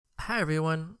Hi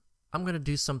everyone, I'm going to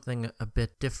do something a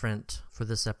bit different for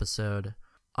this episode.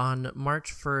 On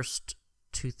March 1st,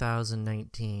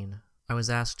 2019, I was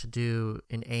asked to do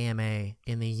an AMA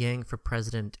in the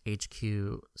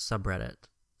YangForPresidentHQ subreddit.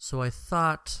 So I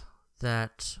thought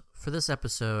that for this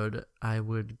episode, I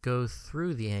would go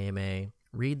through the AMA,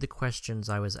 read the questions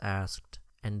I was asked,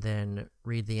 and then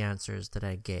read the answers that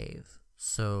I gave.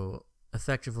 So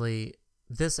effectively,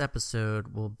 this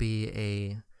episode will be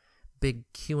a big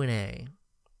Q&A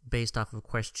based off of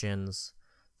questions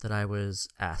that I was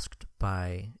asked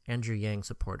by Andrew Yang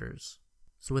supporters.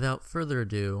 So without further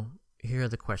ado, here are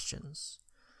the questions.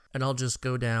 And I'll just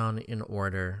go down in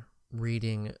order,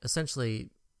 reading,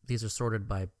 essentially these are sorted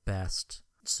by best.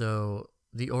 So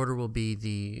the order will be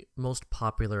the most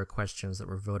popular questions that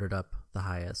were voted up the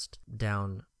highest,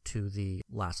 down to the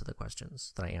last of the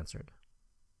questions that I answered.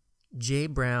 J.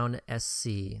 Brown SC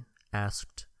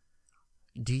asked,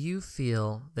 do you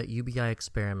feel that UBI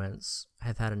experiments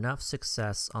have had enough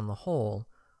success on the whole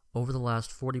over the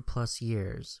last 40 plus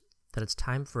years that it's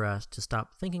time for us to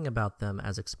stop thinking about them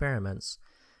as experiments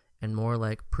and more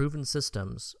like proven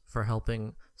systems for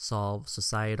helping solve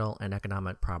societal and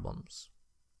economic problems?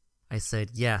 I said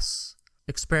yes.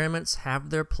 Experiments have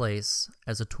their place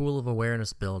as a tool of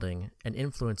awareness building and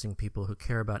influencing people who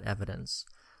care about evidence,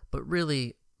 but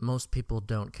really, most people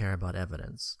don't care about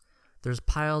evidence. There's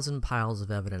piles and piles of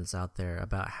evidence out there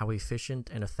about how efficient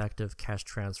and effective cash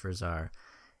transfers are,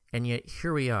 and yet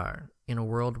here we are, in a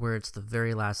world where it's the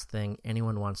very last thing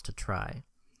anyone wants to try.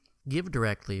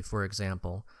 GiveDirectly, for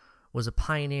example, was a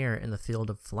pioneer in the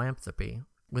field of philanthropy,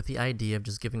 with the idea of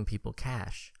just giving people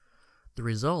cash. The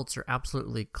results are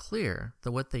absolutely clear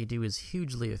that what they do is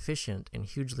hugely efficient and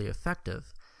hugely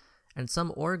effective, and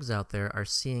some orgs out there are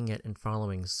seeing it and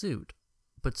following suit.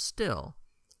 But still,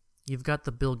 you've got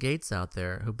the Bill Gates out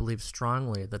there who believes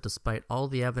strongly that despite all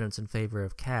the evidence in favor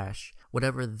of cash,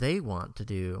 whatever they want to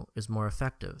do is more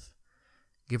effective.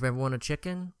 Give everyone a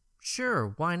chicken?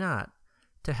 Sure, why not?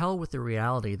 To hell with the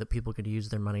reality that people could use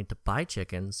their money to buy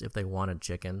chickens if they wanted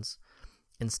chickens.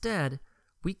 Instead,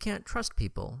 we can't trust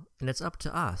people, and it's up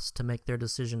to us to make their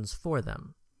decisions for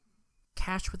them.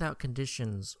 Cash without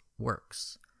conditions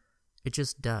works. It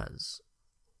just does.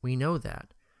 We know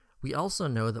that. We also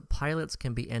know that pilots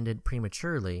can be ended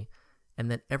prematurely,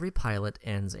 and that every pilot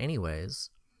ends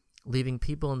anyways, leaving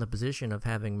people in the position of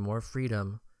having more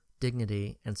freedom,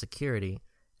 dignity, and security,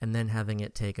 and then having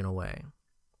it taken away.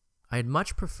 I'd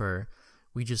much prefer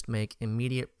we just make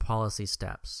immediate policy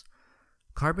steps.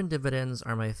 Carbon dividends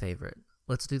are my favorite.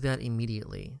 Let's do that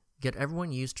immediately. Get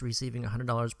everyone used to receiving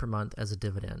 $100 per month as a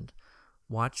dividend.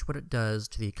 Watch what it does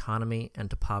to the economy and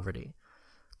to poverty.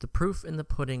 The proof in the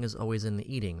pudding is always in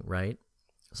the eating, right?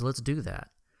 So let's do that.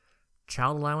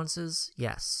 Child allowances?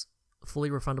 Yes.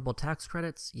 Fully refundable tax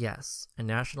credits? Yes. A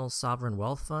national sovereign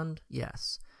wealth fund?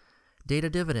 Yes. Data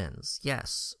dividends?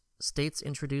 Yes. States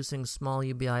introducing small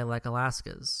UBI like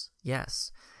Alaska's?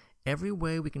 Yes. Every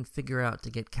way we can figure out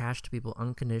to get cash to people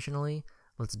unconditionally,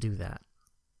 let's do that.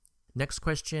 Next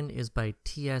question is by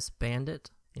TS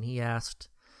Bandit, and he asked,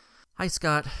 hi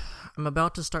Scott, I'm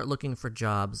about to start looking for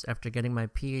jobs after getting my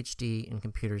PhD in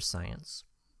computer science,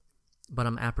 but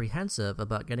I'm apprehensive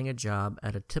about getting a job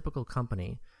at a typical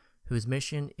company whose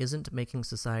mission isn't making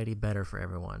society better for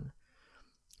everyone.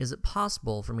 Is it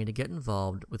possible for me to get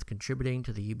involved with contributing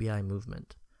to the UBI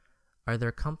movement? Are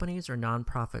there companies or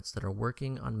nonprofits that are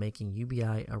working on making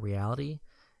UBI a reality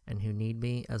and who need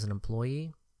me as an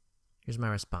employee? Here's my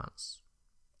response.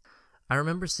 I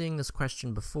remember seeing this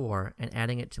question before and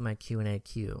adding it to my Q&A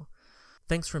queue.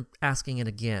 Thanks for asking it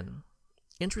again.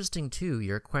 Interesting too,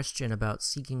 your question about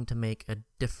seeking to make a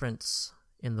difference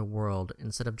in the world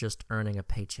instead of just earning a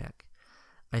paycheck.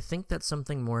 I think that's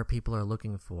something more people are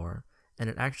looking for, and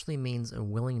it actually means a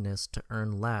willingness to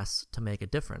earn less to make a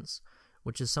difference,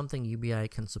 which is something UBI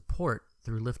can support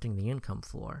through lifting the income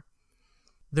floor.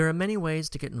 There are many ways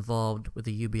to get involved with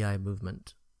the UBI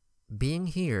movement. Being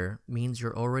here means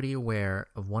you're already aware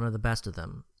of one of the best of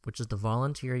them, which is to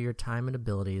volunteer your time and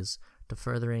abilities to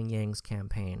furthering Yang's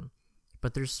campaign.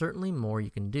 But there's certainly more you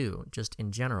can do, just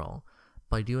in general,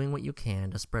 by doing what you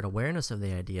can to spread awareness of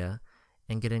the idea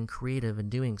and getting creative in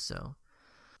doing so.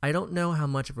 I don't know how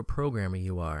much of a programmer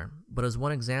you are, but as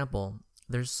one example,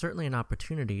 there's certainly an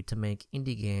opportunity to make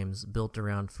indie games built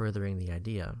around furthering the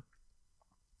idea.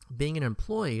 Being an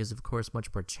employee is of course much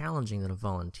more challenging than a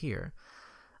volunteer.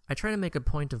 I try to make a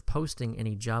point of posting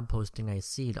any job posting I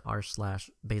see to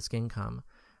r/basic income.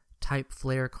 Type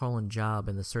flare:job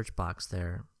in the search box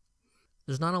there.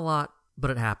 There's not a lot,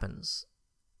 but it happens.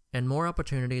 And more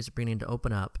opportunities are beginning to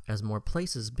open up as more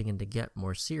places begin to get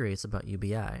more serious about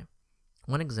UBI.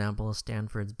 One example is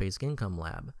Stanford's Basic Income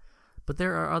Lab, but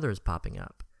there are others popping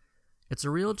up. It's a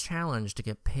real challenge to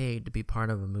get paid to be part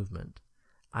of a movement.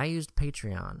 I used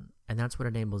Patreon, and that's what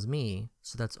enables me,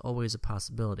 so that's always a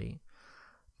possibility.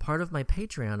 Part of my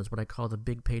Patreon is what I call the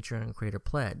Big Patreon Creator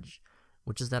Pledge,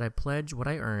 which is that I pledge what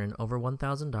I earn over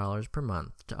 $1,000 per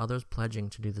month to others pledging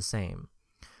to do the same.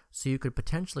 So you could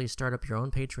potentially start up your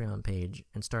own Patreon page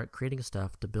and start creating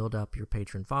stuff to build up your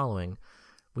patron following,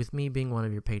 with me being one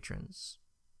of your patrons.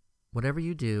 Whatever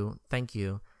you do, thank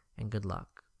you, and good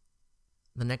luck.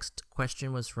 The next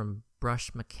question was from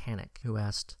Brush Mechanic, who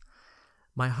asked,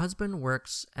 my husband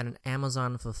works at an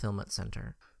Amazon fulfillment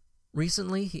center.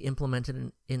 Recently, he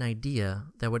implemented an idea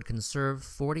that would conserve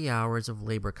 40 hours of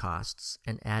labor costs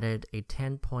and added a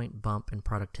 10-point bump in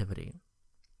productivity.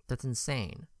 That's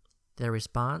insane. Their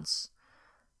response?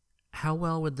 How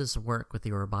well would this work with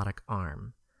your robotic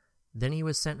arm? Then he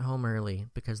was sent home early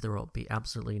because there will be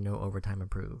absolutely no overtime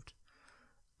approved.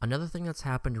 Another thing that's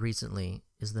happened recently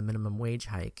is the minimum wage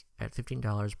hike at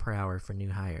 $15 per hour for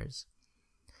new hires.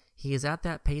 He is at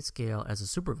that pay scale as a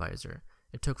supervisor.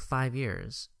 It took 5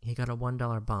 years. He got a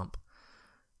 $1 bump.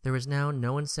 There is now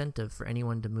no incentive for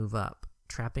anyone to move up,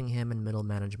 trapping him in middle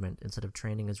management instead of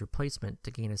training his replacement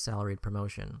to gain a salaried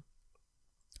promotion.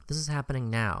 This is happening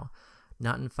now,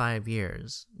 not in 5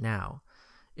 years, now.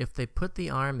 If they put the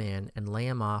arm in and lay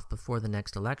him off before the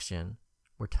next election,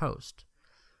 we're toast.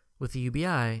 With the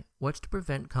UBI, what's to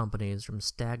prevent companies from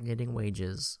stagnating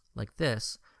wages like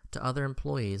this to other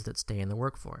employees that stay in the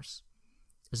workforce?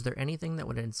 Is there anything that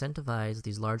would incentivize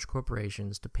these large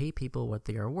corporations to pay people what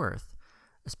they are worth,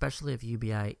 especially if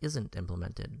UBI isn't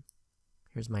implemented?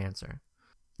 Here's my answer.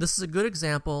 This is a good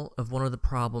example of one of the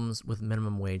problems with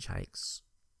minimum wage hikes.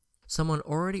 Someone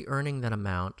already earning that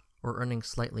amount or earning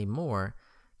slightly more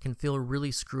can feel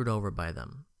really screwed over by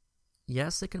them.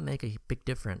 Yes, it can make a big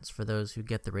difference for those who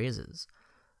get the raises,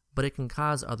 but it can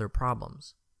cause other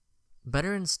problems.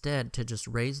 Better instead to just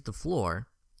raise the floor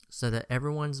so that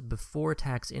everyone's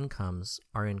before-tax incomes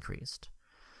are increased.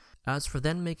 As for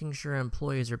then making sure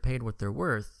employees are paid what they're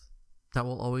worth, that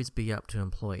will always be up to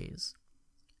employees.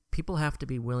 People have to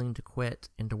be willing to quit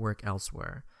and to work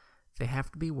elsewhere. They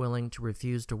have to be willing to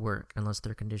refuse to work unless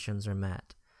their conditions are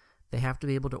met. They have to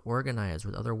be able to organize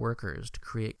with other workers to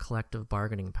create collective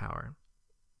bargaining power.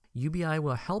 UBI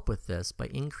will help with this by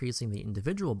increasing the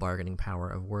individual bargaining power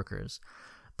of workers,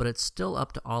 but it's still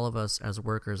up to all of us as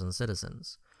workers and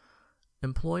citizens.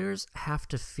 Employers have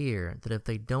to fear that if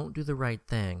they don't do the right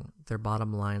thing, their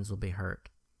bottom lines will be hurt.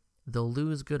 They'll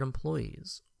lose good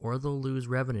employees, or they'll lose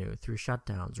revenue through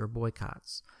shutdowns or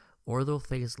boycotts, or they'll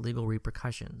face legal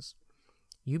repercussions.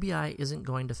 UBI isn't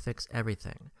going to fix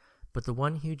everything, but the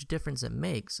one huge difference it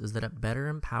makes is that it better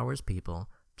empowers people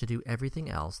to do everything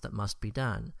else that must be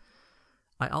done.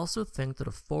 I also think that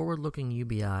a forward-looking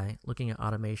UBI looking at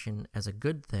automation as a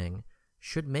good thing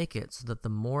should make it so that the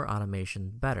more automation,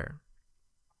 the better.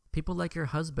 People like your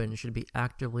husband should be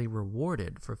actively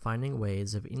rewarded for finding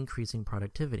ways of increasing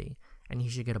productivity, and he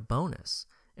should get a bonus,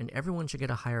 and everyone should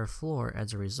get a higher floor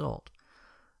as a result.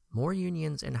 More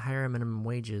unions and higher minimum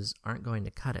wages aren't going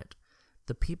to cut it.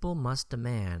 The people must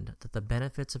demand that the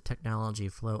benefits of technology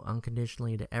flow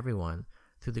unconditionally to everyone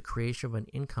through the creation of an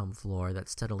income floor that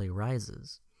steadily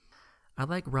rises. I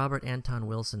like Robert Anton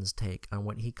Wilson's take on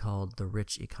what he called the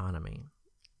rich economy.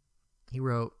 He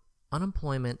wrote,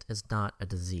 "Unemployment is not a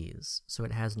disease, so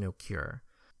it has no cure.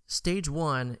 Stage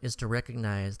 1 is to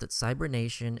recognize that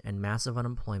cybernation and massive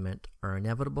unemployment are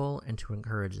inevitable and to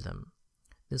encourage them.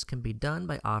 This can be done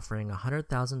by offering a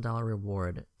 $100,000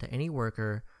 reward to any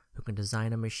worker who can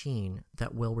design a machine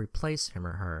that will replace him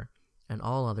or her, and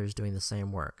all others doing the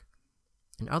same work.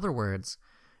 In other words,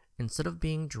 instead of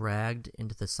being dragged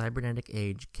into the cybernetic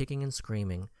age kicking and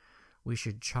screaming, we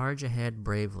should charge ahead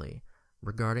bravely,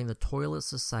 regarding the toilless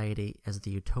society as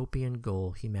the utopian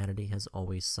goal humanity has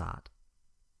always sought.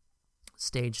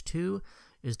 Stage 2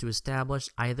 is to establish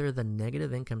either the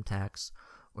negative income tax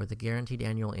or the guaranteed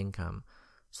annual income,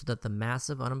 so that the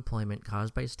massive unemployment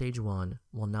caused by Stage 1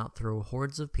 will not throw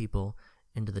hordes of people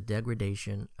into the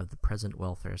degradation of the present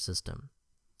welfare system.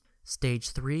 Stage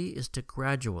 3 is to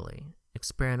gradually,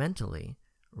 experimentally,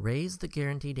 raise the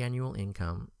guaranteed annual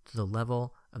income to the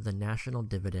level of the national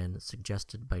dividend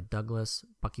suggested by Douglas,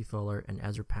 Bucky Fuller, and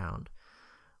Ezra Pound,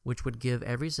 which would give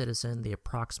every citizen the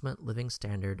approximate living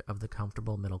standard of the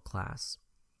comfortable middle class.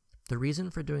 The reason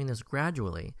for doing this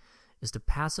gradually is to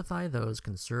pacify those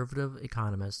conservative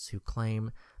economists who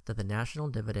claim that the national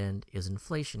dividend is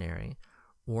inflationary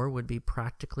or would be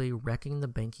practically wrecking the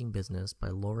banking business by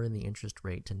lowering the interest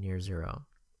rate to near zero.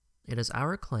 It is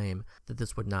our claim that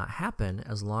this would not happen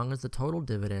as long as the total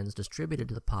dividends distributed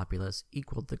to the populace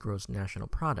equaled the gross national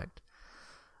product.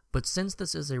 But since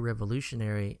this is a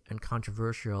revolutionary and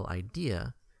controversial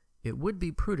idea, it would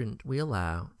be prudent we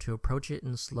allow to approach it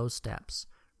in slow steps,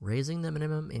 raising the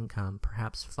minimum income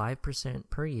perhaps 5%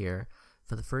 per year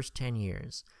for the first 10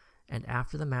 years, and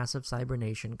after the massive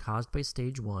cybernation caused by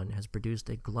Stage 1 has produced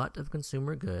a glut of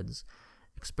consumer goods,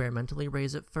 experimentally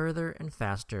raise it further and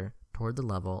faster toward the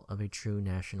level of a true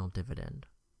national dividend.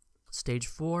 Stage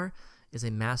 4 is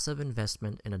a massive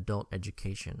investment in adult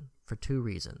education for 2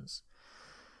 reasons.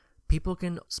 People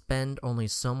can spend only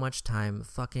so much time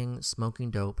fucking, smoking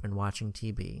dope, and watching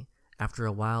TV. After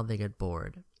a while, they get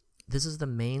bored. This is the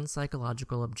main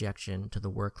psychological objection to the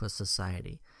workless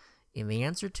society, and the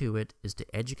answer to it is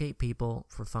to educate people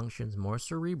for functions more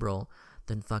cerebral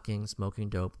than fucking, smoking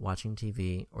dope, watching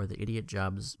TV, or the idiot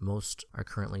jobs most are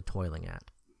currently toiling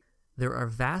at. There are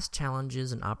vast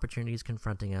challenges and opportunities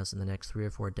confronting us in the next 3 or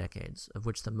 4 decades, of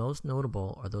which the most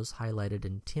notable are those highlighted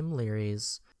in Tim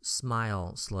Leary's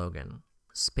SMILE slogan: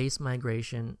 space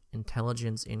migration,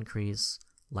 intelligence increase,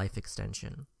 life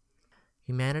extension.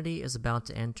 Humanity is about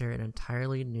to enter an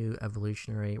entirely new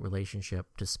evolutionary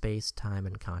relationship to space, time,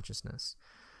 and consciousness.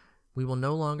 We will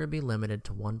no longer be limited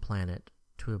to one planet,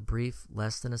 to a brief,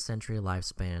 less than a century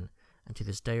lifespan, and to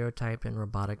the stereotyped and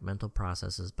robotic mental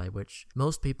processes by which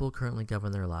most people currently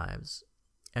govern their lives.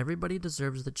 Everybody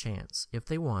deserves the chance, if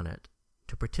they want it,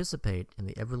 to participate in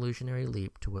the evolutionary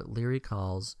leap to what Leary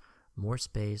calls more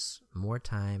space, more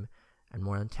time, and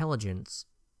more intelligence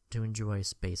to enjoy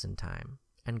space and time.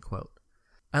 End quote.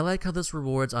 I like how this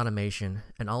rewards automation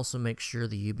and also makes sure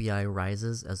the UBI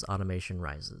rises as automation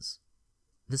rises.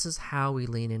 This is how we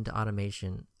lean into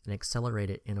automation and accelerate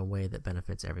it in a way that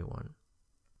benefits everyone.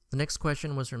 The next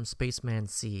question was from Spaceman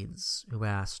Seeds, who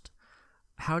asked,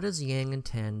 how does Yang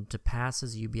intend to pass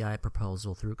his UBI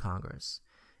proposal through Congress?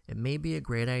 It may be a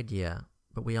great idea,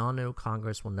 but we all know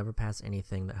Congress will never pass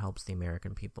anything that helps the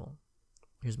American people.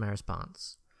 Here's my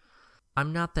response.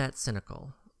 I'm not that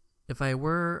cynical. If I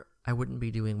were, I wouldn't be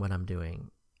doing what I'm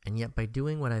doing, and yet by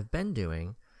doing what I've been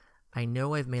doing, I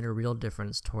know I've made a real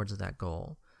difference towards that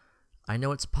goal. I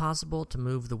know it's possible to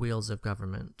move the wheels of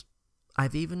government.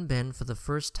 I've even been, for the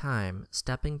first time,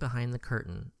 stepping behind the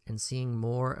curtain and seeing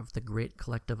more of the great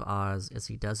collective Oz as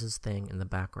he does his thing in the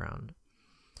background.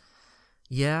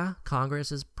 Yeah,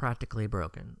 Congress is practically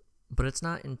broken, but it's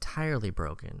not entirely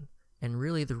broken, and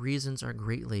really the reasons are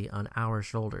greatly on our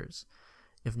shoulders.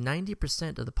 If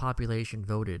 90% of the population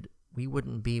voted, we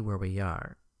wouldn't be where we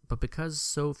are, but because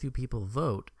so few people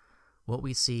vote, what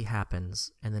we see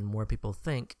happens, and then more people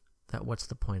think that what's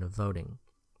the point of voting?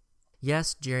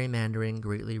 Yes, gerrymandering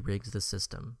greatly rigs the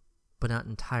system, but not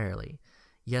entirely.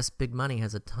 Yes, big money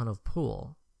has a ton of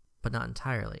pull, but not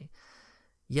entirely.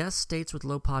 Yes, states with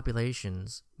low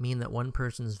populations mean that one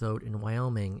person's vote in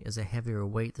Wyoming is a heavier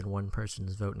weight than one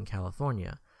person's vote in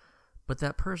California, but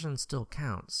that person still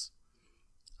counts.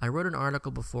 I wrote an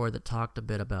article before that talked a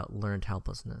bit about learned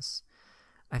helplessness.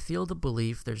 I feel the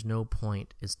belief there's no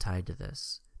point is tied to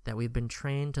this, that we've been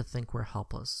trained to think we're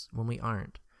helpless when we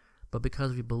aren't. But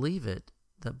because we believe it,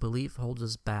 that belief holds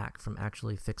us back from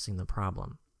actually fixing the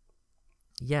problem.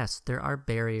 Yes, there are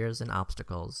barriers and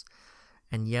obstacles,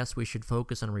 and yes, we should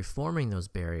focus on reforming those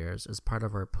barriers as part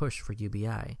of our push for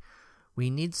UBI. We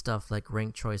need stuff like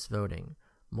ranked choice voting,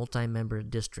 multi-member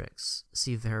districts,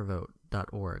 see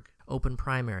fairvote.org, open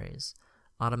primaries,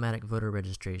 automatic voter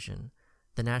registration,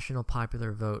 the National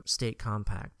Popular Vote State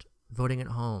Compact, voting at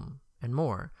home, and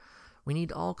more. We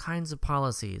need all kinds of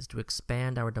policies to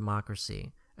expand our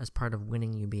democracy as part of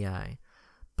winning UBI,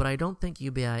 but I don't think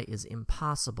UBI is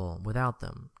impossible without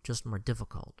them, just more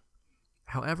difficult.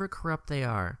 However corrupt they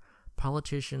are,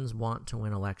 politicians want to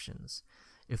win elections.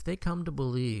 If they come to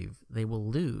believe they will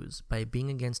lose by being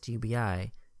against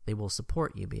UBI, they will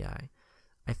support UBI.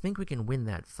 I think we can win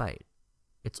that fight.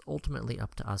 It's ultimately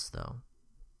up to us, though.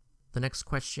 The next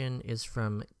question is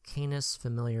from Canis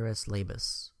Familiaris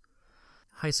Labus.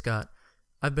 Hi, Scott.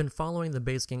 I've been following the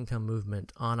basic income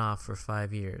movement on-off for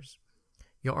 5 years.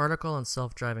 Your article on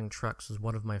self-driving trucks was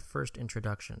one of my first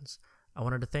introductions. I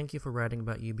wanted to thank you for writing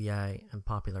about UBI and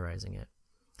popularizing it.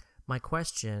 My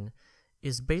question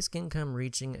is basic income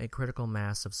reaching a critical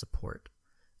mass of support?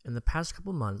 In the past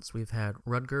couple months, we've had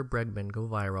Rutger Bregman go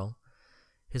viral.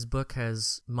 His book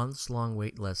has months-long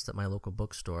wait lists at my local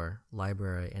bookstore,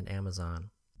 library, and Amazon.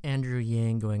 Andrew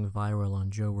Yang going viral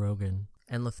on Joe Rogan,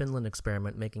 and the Finland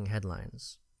experiment making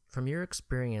headlines. From your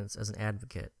experience as an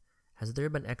advocate, has there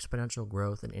been exponential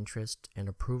growth in interest and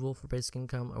approval for basic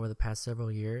income over the past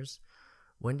several years?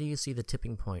 When do you see the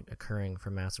tipping point occurring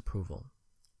for mass approval?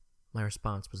 My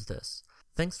response was this: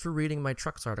 "Thanks for reading my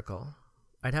trucks article.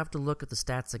 I'd have to look at the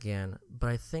stats again, but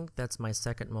I think that's my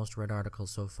second most read article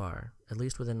so far, at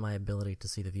least within my ability to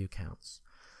see the view counts.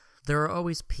 There are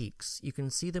always peaks. You can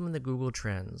see them in the Google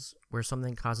Trends, where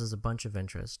something causes a bunch of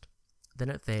interest. Then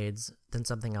it fades, then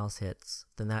something else hits,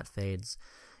 then that fades.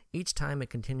 Each time it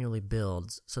continually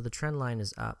builds, so the trend line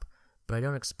is up, but I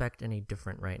don't expect any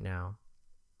different right now.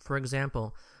 For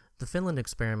example, the Finland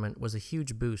experiment was a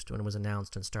huge boost when it was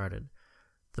announced and started.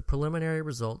 The preliminary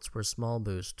results were a small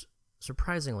boost,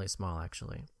 surprisingly small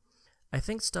actually. I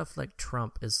think stuff like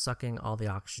Trump is sucking all the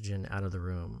oxygen out of the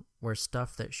room, where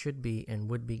stuff that should be and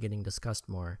would be getting discussed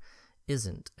more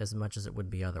isn't as much as it would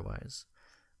be otherwise.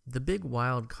 The big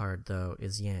wild card, though,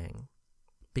 is Yang.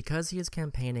 Because he is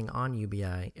campaigning on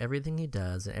UBI, everything he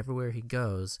does and everywhere he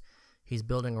goes, he's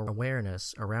building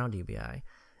awareness around UBI,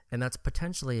 and that's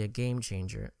potentially a game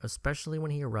changer, especially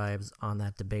when he arrives on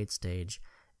that debate stage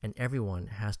and everyone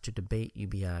has to debate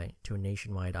UBI to a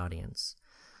nationwide audience.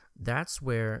 That's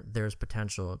where there's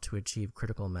potential to achieve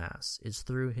critical mass, is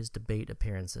through his debate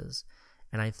appearances,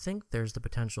 and I think there's the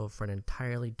potential for an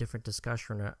entirely different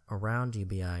discussion around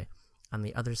UBI on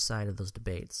the other side of those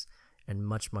debates, and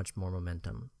much, much more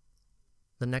momentum."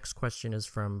 The next question is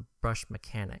from Brush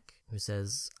Mechanic, who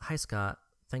says, "Hi Scott,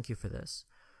 thank you for this.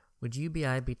 Would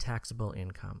UBI be taxable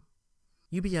income?"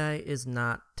 UBI is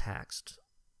not taxed.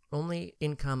 Only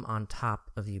income on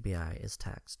top of UBI is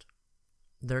taxed.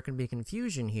 There can be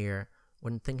confusion here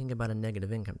when thinking about a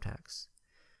negative income tax.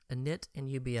 A NIT and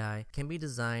UBI can be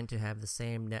designed to have the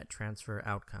same net transfer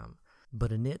outcome,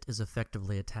 but a NIT is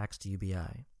effectively a tax to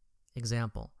UBI.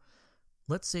 Example: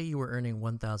 let's say you were earning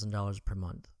 $1,000 per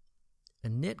month. A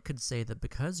NIT could say that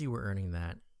because you were earning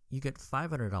that, you get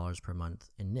 $500 per month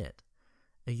in NIT.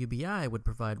 A UBI would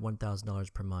provide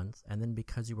 $1,000 per month, and then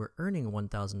because you were earning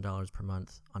 $1,000 per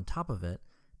month on top of it,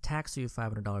 tax you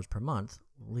 $500 per month,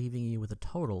 leaving you with a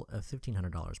total of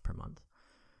 $1,500 per month.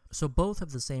 So both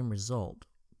have the same result,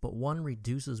 but one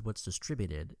reduces what's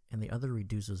distributed and the other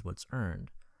reduces what's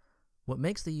earned. What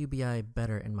makes the UBI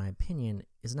better, in my opinion,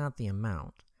 is not the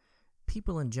amount.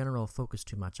 People in general focus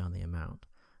too much on the amount.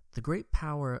 The great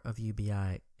power of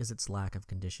UBI is its lack of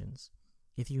conditions.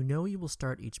 If you know you will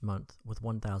start each month with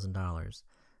 $1,000,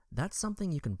 that's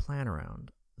something you can plan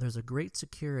around. There's a great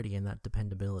security in that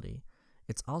dependability.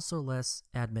 It's also less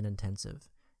admin intensive.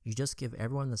 You just give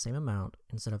everyone the same amount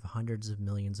instead of hundreds of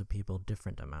millions of people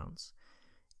different amounts.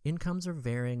 Incomes are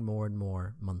varying more and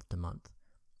more month to month.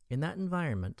 In that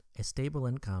environment, a stable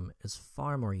income is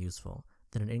far more useful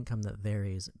than an income that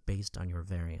varies based on your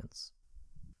variance.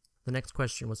 The next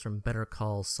question was from Better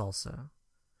Call Salsa,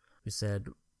 who said,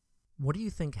 "What do you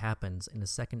think happens in the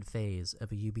second phase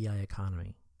of a UBI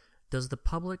economy? Does the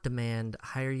public demand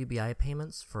higher UBI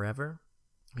payments forever?"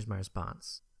 Here's my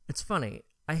response. It's funny,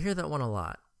 I hear that one a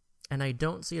lot, and I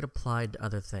don't see it applied to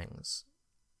other things.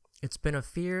 It's been a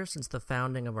fear since the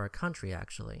founding of our country,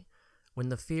 actually, when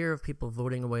the fear of people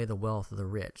voting away the wealth of the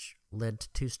rich led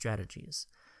to two strategies: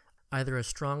 either a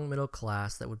strong middle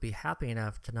class that would be happy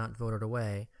enough to not vote it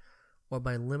away, or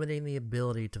by limiting the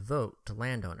ability to vote to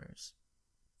landowners.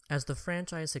 As the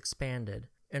franchise expanded,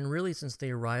 and really since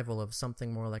the arrival of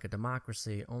something more like a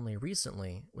democracy only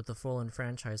recently, with the full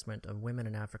enfranchisement of women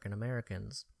and African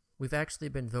Americans, we've actually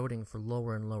been voting for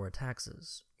lower and lower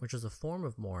taxes, which is a form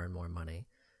of more and more money,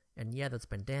 and yeah, that's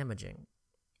been damaging.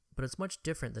 But it's much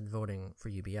different than voting for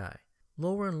UBI.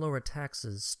 Lower and lower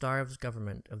taxes starves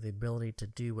government of the ability to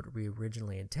do what we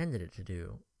originally intended it to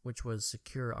do, which was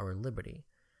secure our liberty.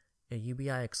 A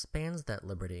UBI expands that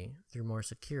liberty through more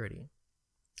security.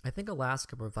 I think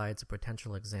Alaska provides a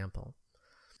potential example.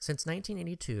 Since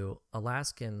 1982,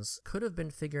 Alaskans could have been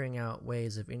figuring out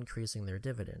ways of increasing their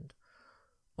dividend.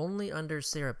 Only under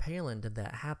Sarah Palin did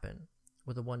that happen,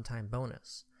 with a one-time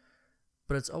bonus.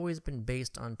 But it's always been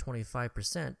based on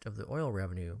 25% of the oil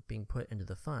revenue being put into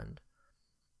the fund.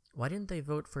 Why didn't they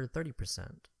vote for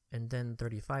 30% and then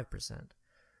 35%?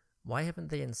 Why haven't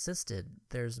they insisted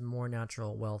there's more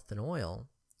natural wealth than oil,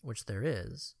 which there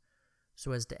is,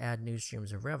 so as to add new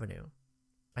streams of revenue?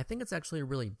 I think it's actually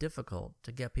really difficult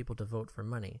to get people to vote for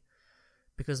money,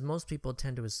 because most people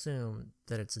tend to assume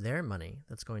that it's their money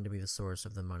that's going to be the source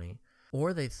of the money,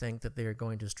 or they think that they are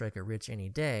going to strike it rich any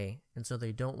day, and so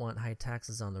they don't want high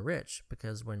taxes on the rich,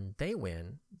 because when they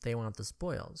win, they want the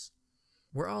spoils.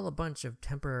 We're all a bunch of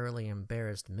temporarily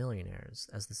embarrassed millionaires,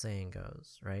 as the saying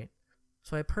goes, right?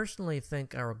 So I personally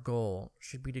think our goal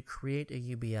should be to create a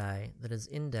UBI that is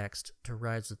indexed to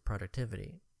rise with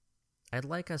productivity. I'd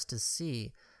like us to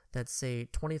see that, say,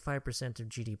 25% of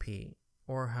GDP,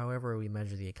 or however we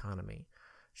measure the economy,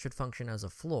 should function as a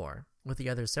floor, with the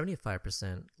other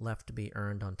 75% left to be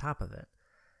earned on top of it.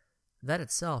 That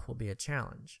itself will be a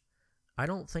challenge. I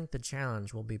don't think the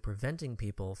challenge will be preventing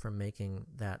people from making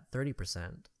that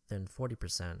 30%, then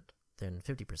 40%, then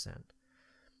 50%.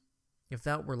 If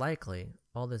that were likely,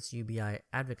 all this UBI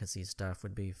advocacy stuff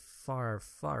would be far,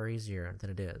 far easier than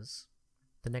it is.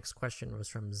 The next question was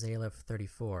from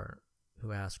Zalif34,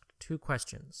 who asked 2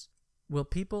 questions. Will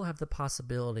people have the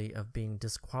possibility of being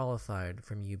disqualified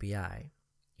from UBI,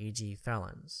 e.g.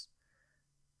 felons?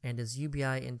 And is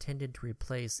UBI intended to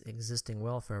replace existing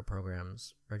welfare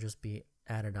programs or just be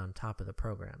added on top of the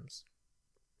programs?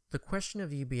 The question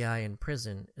of UBI in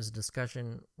prison is a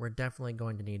discussion we're definitely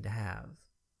going to need to have.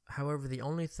 However, the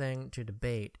only thing to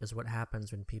debate is what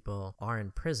happens when people are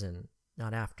in prison,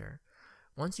 not after.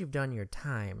 Once you've done your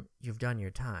time, you've done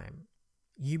your time.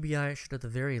 UBI should at the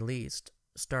very least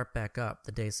start back up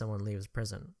the day someone leaves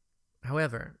prison.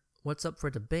 However, what's up for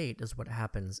debate is what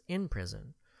happens in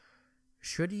prison.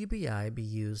 Should UBI be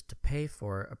used to pay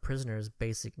for a prisoner's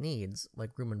basic needs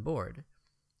like room and board?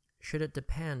 Should it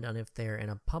depend on if they're in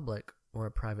a public or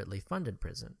a privately funded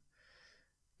prison?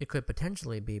 It could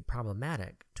potentially be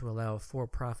problematic to allow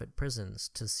for-profit prisons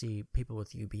to see people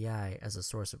with UBI as a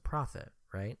source of profit,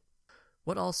 right?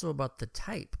 What also about the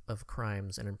type of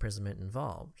crimes and imprisonment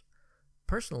involved?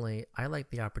 Personally, I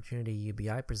like the opportunity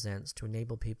UBI presents to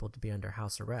enable people to be under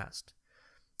house arrest.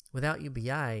 Without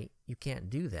UBI, you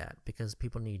can't do that because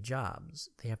people need jobs.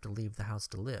 They have to leave the house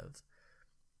to live.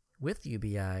 With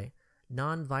UBI,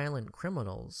 non-violent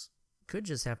criminals could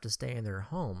just have to stay in their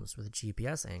homes with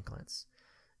GPS anklets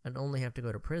and only have to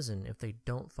go to prison if they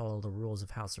don't follow the rules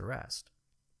of house arrest.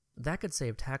 That could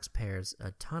save taxpayers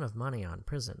a ton of money on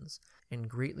prisons and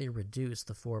greatly reduce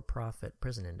the for-profit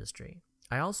prison industry.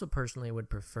 I also personally would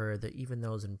prefer that even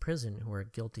those in prison who are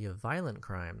guilty of violent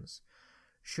crimes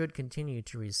should continue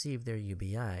to receive their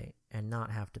UBI and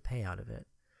not have to pay out of it.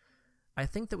 I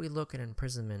think that we look at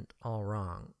imprisonment all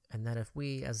wrong, and that if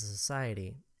we as a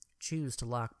society choose to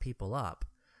lock people up,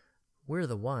 we're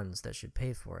the ones that should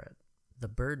pay for it. The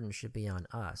burden should be on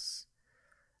us.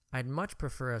 I'd much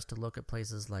prefer us to look at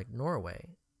places like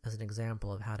Norway as an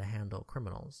example of how to handle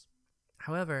criminals.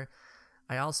 However,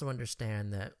 I also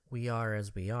understand that we are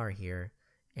as we are here,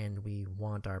 and we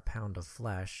want our pound of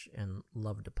flesh and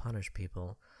love to punish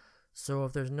people. So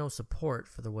if there's no support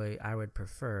for the way I would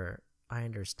prefer, I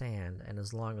understand, and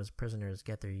as long as prisoners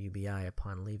get their UBI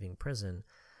upon leaving prison,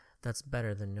 that's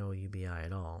better than no UBI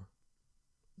at all.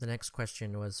 The next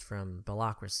question was from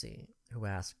Balocracy, who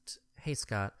asked, "Hey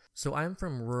Scott, so I'm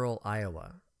from rural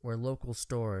Iowa, where local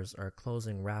stores are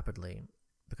closing rapidly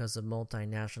because of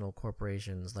multinational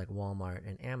corporations like Walmart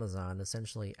and Amazon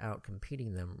essentially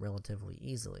outcompeting them relatively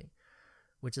easily,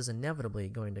 which is inevitably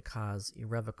going to cause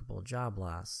irrevocable job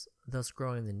loss, thus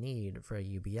growing the need for a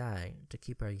UBI to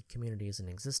keep our communities in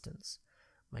existence.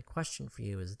 My question for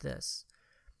you is this: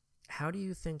 how do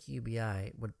you think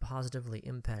UBI would positively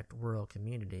impact rural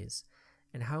communities,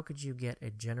 and how could you get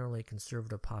a generally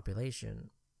conservative population,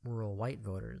 rural white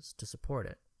voters, to support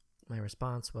it?" My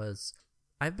response was,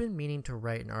 "I've been meaning to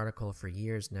write an article for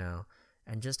years now,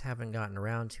 and just haven't gotten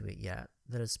around to it yet,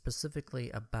 that is specifically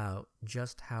about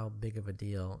just how big of a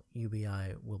deal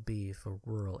UBI will be for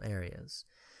rural areas.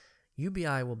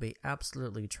 UBI will be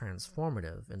absolutely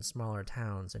transformative in smaller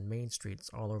towns and main streets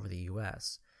all over the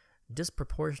US,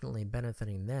 disproportionately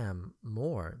benefiting them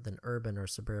more than urban or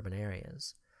suburban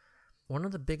areas. One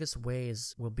of the biggest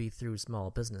ways will be through small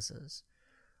businesses.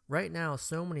 Right now,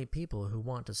 so many people who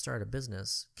want to start a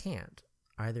business can't,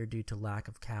 either due to lack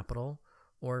of capital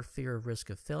or fear of risk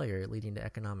of failure leading to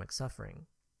economic suffering.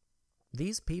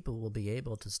 These people will be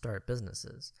able to start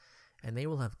businesses, and they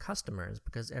will have customers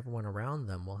because everyone around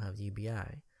them will have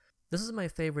UBI. This is my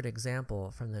favorite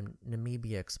example from the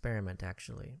Namibia experiment,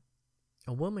 actually.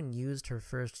 A woman used her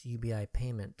first UBI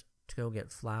payment to go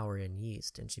get flour and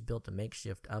yeast, and she built a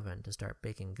makeshift oven to start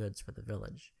baking goods for the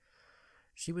village.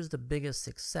 She was the biggest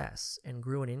success and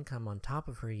grew an income on top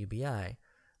of her UBI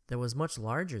that was much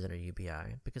larger than her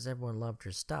UBI because everyone loved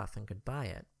her stuff and could buy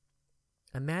it.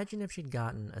 Imagine if she'd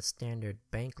gotten a standard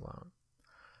bank loan.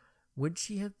 Would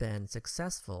she have been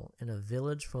successful in a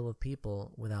village full of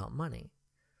people without money?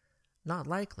 Not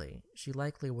likely. She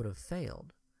likely would have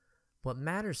failed. What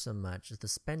matters so much is the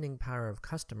spending power of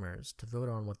customers to vote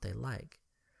on what they like.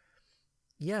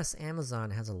 Yes,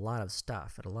 Amazon has a lot of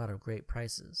stuff at a lot of great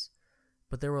prices,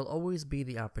 but there will always be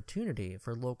the opportunity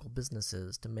for local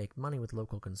businesses to make money with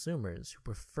local consumers who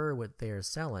prefer what they are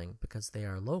selling because they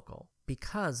are local,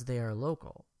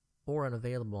 or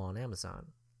unavailable on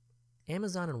Amazon.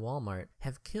 Amazon and Walmart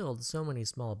have killed so many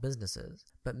small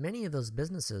businesses, but many of those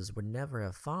businesses would never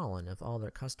have fallen if all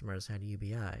their customers had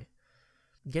UBI.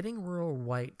 Getting rural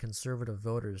white conservative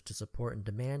voters to support and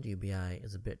demand UBI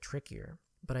is a bit trickier,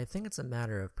 but I think it's a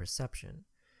matter of perception.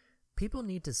 People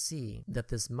need to see that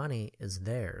this money is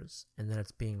theirs and that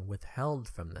it's being withheld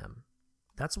from them.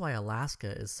 That's why Alaska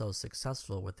is so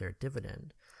successful with their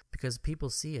dividend, because people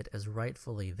see it as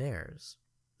rightfully theirs.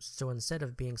 So instead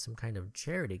of being some kind of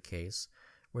charity case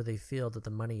where they feel that the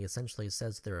money essentially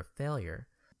says they're a failure,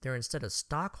 they're instead a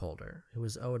stockholder who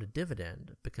is owed a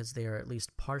dividend because they are at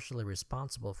least partially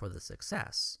responsible for the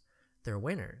success. They're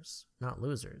winners, not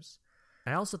losers.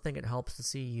 I also think it helps to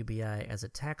see UBI as a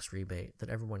tax rebate that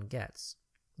everyone gets.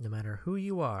 No matter who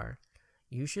you are,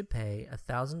 you should pay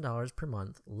 $1,000 per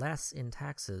month less in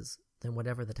taxes than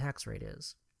whatever the tax rate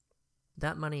is.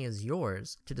 That money is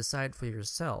yours to decide for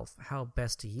yourself how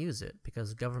best to use it,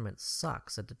 because government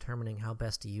sucks at determining how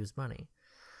best to use money.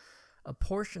 A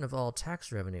portion of all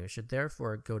tax revenue should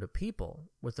therefore go to people,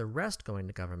 with the rest going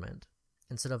to government,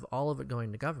 instead of all of it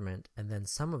going to government and then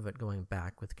some of it going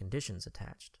back with conditions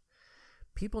attached.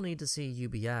 People need to see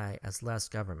UBI as less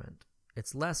government.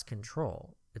 It's less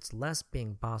control. It's less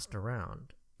being bossed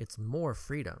around. It's more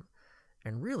freedom.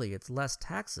 And really, it's less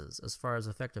taxes as far as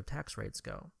effective tax rates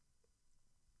go.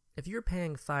 If you're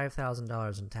paying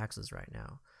 $5,000 in taxes right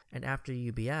now, and after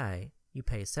UBI, you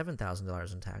pay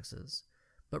 $7,000 in taxes,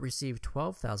 but receive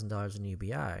 $12,000 in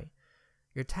UBI,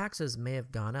 your taxes may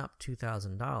have gone up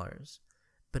 $2,000,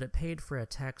 but it paid for a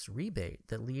tax rebate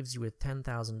that leaves you with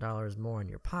 $10,000 more in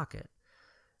your pocket.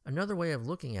 Another way of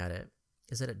looking at it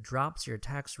is that it drops your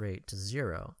tax rate to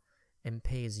zero and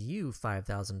pays you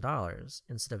 $5,000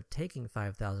 instead of taking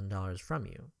 $5,000 from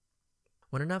you.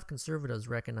 When enough conservatives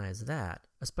recognize that,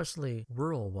 especially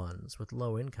rural ones with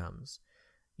low incomes,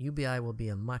 UBI will be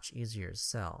a much easier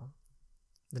sell.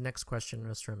 The next question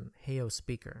was from Heyo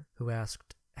Speaker, who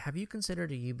asked, have you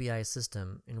considered a UBI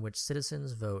system in which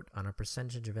citizens vote on a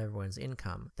percentage of everyone's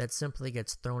income that simply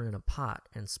gets thrown in a pot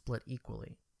and split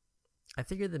equally? I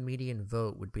figure the median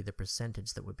vote would be the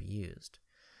percentage that would be used.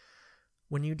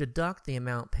 When you deduct the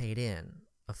amount paid in,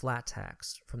 a flat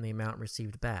tax, from the amount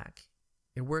received back,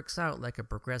 it works out like a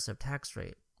progressive tax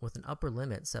rate with an upper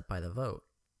limit set by the vote,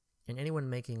 and anyone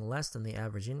making less than the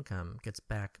average income gets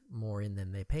back more in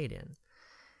than they paid in,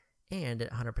 and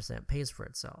it 100% pays for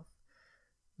itself.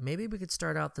 Maybe we could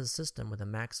start out this system with a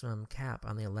maximum cap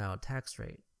on the allowed tax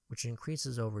rate, which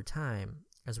increases over time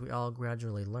as we all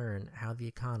gradually learn how the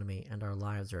economy and our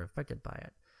lives are affected by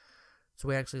it. So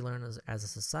we actually learn as a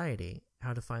society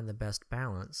how to find the best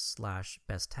balance /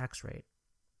 best tax rate.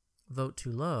 Vote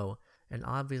too low, and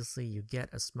obviously you get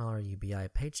a smaller UBI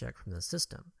paycheck from the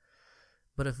system.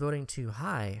 But if voting too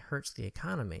high hurts the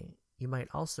economy, you might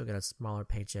also get a smaller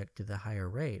paycheck to the higher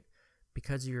rate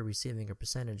because you're receiving a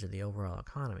percentage of the overall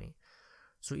economy.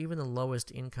 So even the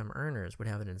lowest income earners would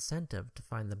have an incentive to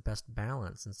find the best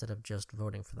balance instead of just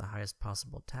voting for the highest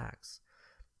possible tax.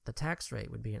 The tax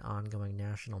rate would be an ongoing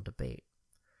national debate.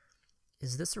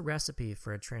 Is this a recipe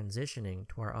for a transitioning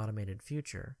to our automated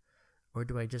future, or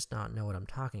do I just not know what I'm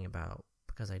talking about?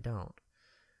 Because I don't.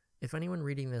 If anyone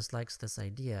reading this likes this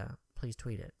idea, please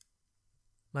tweet it.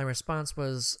 My response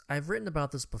was, I've written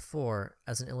about this before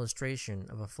as an illustration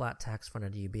of a flat tax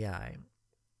funded UBI,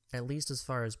 at least as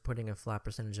far as putting a flat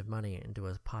percentage of money into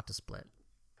a pot to split.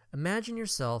 Imagine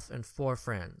yourself and 4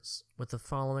 friends with the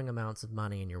following amounts of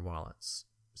money in your wallets: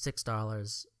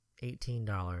 $6,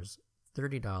 $18,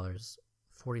 $30,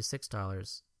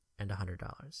 $46, and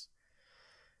 $100.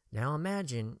 Now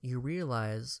imagine you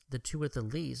realize the 2 at the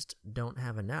least don't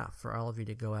have enough for all of you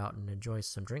to go out and enjoy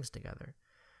some drinks together.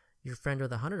 Your friend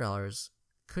with $100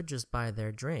 could just buy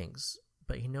their drinks,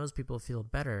 but he knows people feel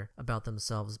better about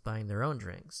themselves buying their own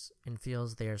drinks, and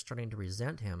feels they are starting to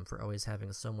resent him for always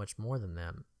having so much more than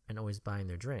them and always buying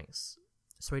their drinks.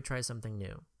 So he tries something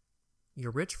new.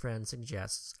 Your rich friend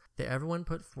suggests that everyone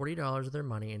put $40 of their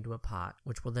money into a pot,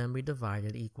 which will then be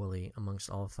divided equally amongst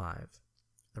all 5.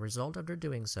 The result after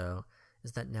doing so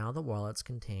is that now the wallets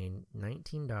contain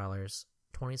 $19,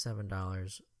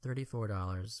 $27,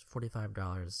 $34,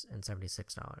 $45, and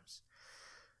 $76.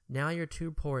 Now your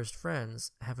 2 poorest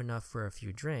friends have enough for a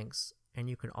few drinks, and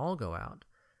you can all go out,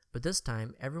 but this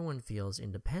time everyone feels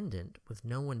independent, with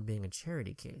no one being a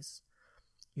charity case.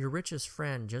 Your richest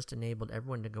friend just enabled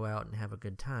everyone to go out and have a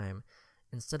good time,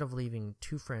 instead of leaving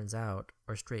 2 friends out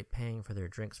or straight paying for their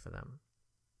drinks for them.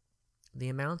 The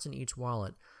amounts in each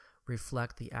wallet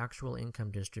reflect the actual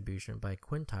income distribution by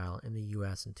quintile in the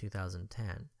US in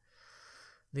 2010.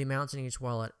 The amounts in each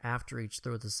wallet after each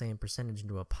throws the same percentage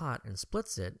into a pot and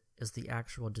splits it is the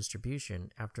actual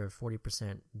distribution after a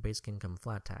 40% basic income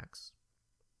flat tax.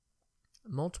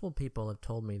 Multiple people have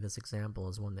told me this example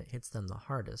is one that hits them the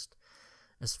hardest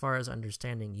as far as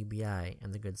understanding UBI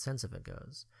and the good sense of it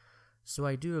goes. So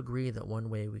I do agree that one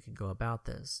way we could go about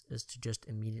this is to just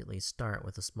immediately start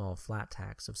with a small flat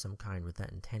tax of some kind with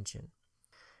that intention.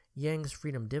 Yang's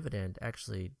freedom dividend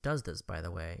actually does this, by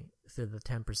the way, through the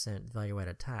 10%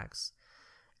 value-added tax.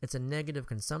 It's a negative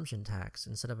consumption tax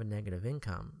instead of a negative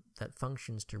income that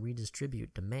functions to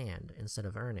redistribute demand instead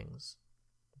of earnings.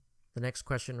 The next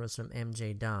question was from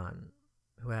MJ Don,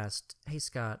 who asked, "Hey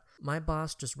Scott, my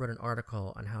boss just wrote an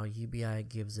article on how UBI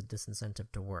gives a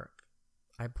disincentive to work.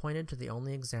 I pointed to the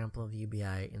only example of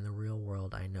UBI in the real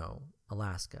world I know,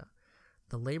 Alaska.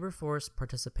 The labor force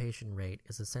participation rate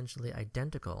is essentially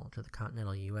identical to the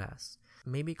continental U.S.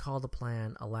 Maybe call the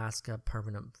plan Alaska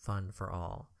Permanent Fund for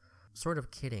All. Sort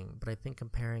of kidding, but I think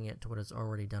comparing it to what is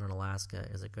already done in Alaska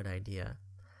is a good idea.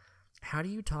 How do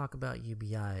you talk about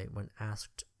UBI when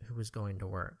asked who is going to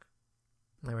work?"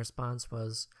 My response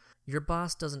was, "Your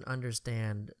boss doesn't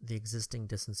understand the existing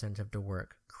disincentive to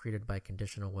work created by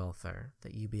conditional welfare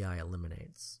that UBI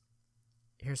eliminates.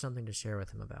 Here's something to share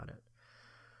with him about it.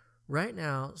 Right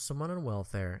now, someone on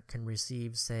welfare can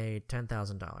receive, say,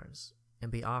 $10,000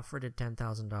 and be offered a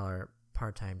 $10,000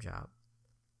 part-time job.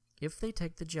 If they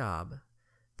take the job,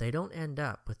 they don't end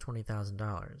up with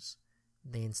 $20,000.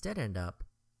 They instead end up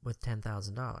with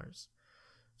 $10,000.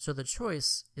 So the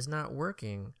choice is not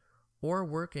working or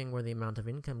working where the amount of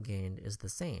income gained is the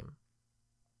same.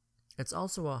 It's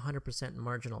also a 100%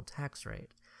 marginal tax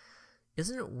rate.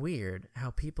 Isn't it weird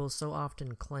how people so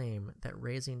often claim that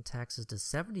raising taxes to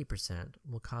 70%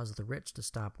 will cause the rich to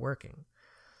stop working,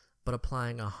 but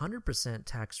applying a 100%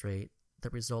 tax rate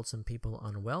that results in people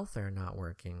on welfare not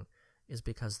working is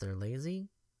because they're lazy?"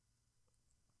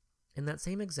 In that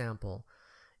same example,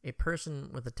 a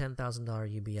person with a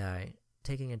 $10,000 UBI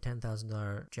taking a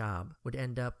 $10,000 job would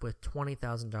end up with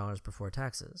 $20,000 before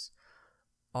taxes.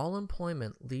 All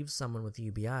employment leaves someone with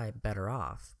UBI better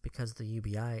off because the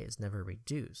UBI is never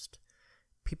reduced.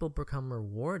 People become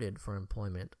rewarded for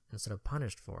employment instead of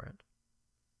punished for it.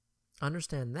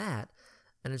 Understand that,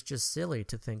 and it's just silly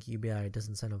to think UBI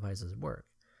disincentivizes work.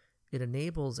 It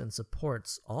enables and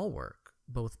supports all work,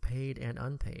 both paid and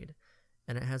unpaid,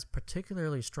 and it has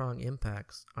particularly strong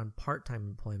impacts on part-time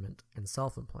employment and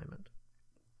self-employment.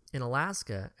 In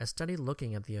Alaska, a study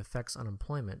looking at the effects on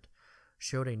employment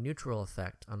showed a neutral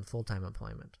effect on full-time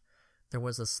employment. There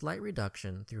was a slight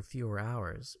reduction through fewer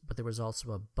hours, but there was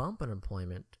also a bump in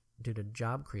employment due to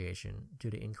job creation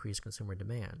due to increased consumer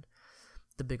demand.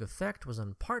 The big effect was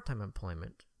on part-time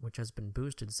employment, which has been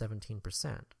boosted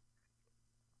 17%.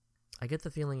 I get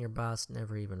the feeling your boss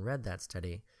never even read that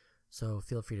study, so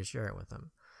feel free to share it with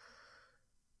him.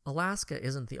 Alaska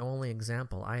isn't the only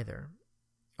example either.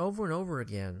 Over and over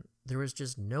again, there is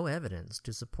just no evidence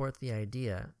to support the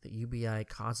idea that UBI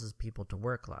causes people to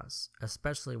work less,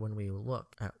 especially when we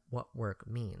look at what work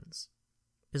means.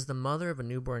 Is the mother of a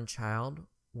newborn child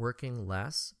working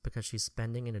less because she's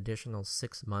spending an additional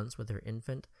 6 months with her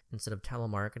infant instead of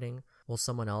telemarketing while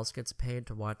someone else gets paid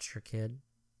to watch her kid?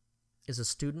 Is a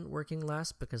student working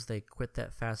less because they quit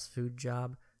that fast food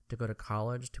job to go to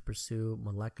college to pursue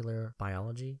molecular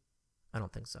biology? I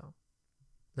don't think so.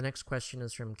 The next question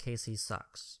is from Casey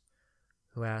Sucks,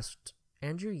 who asked,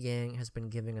 "Andrew Yang has been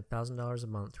giving $1,000 a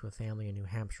month to a family in New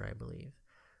Hampshire, I believe.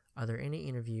 Are there any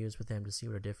interviews with them to see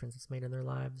what a difference it's made in their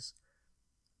lives?"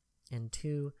 And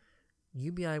 2,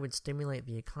 UBI would stimulate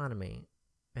the economy,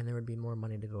 and there would be more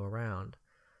money to go around,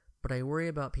 but I worry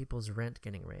about people's rent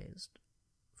getting raised.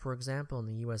 For example, in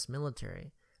the U.S.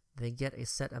 military, they get a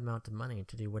set amount of money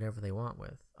to do whatever they want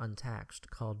with, untaxed,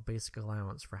 called basic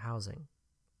allowance for housing.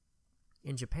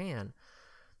 In Japan,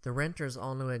 the renters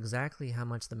all know exactly how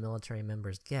much the military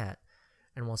members get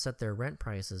and will set their rent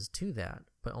prices to that,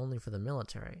 but only for the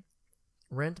military.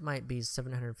 Rent might be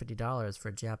 $750 for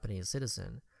a Japanese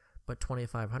citizen, but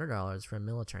 $2,500 for a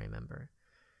military member.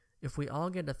 If we all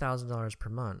get $1,000 per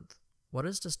month, what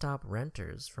is to stop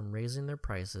renters from raising their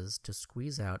prices to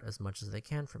squeeze out as much as they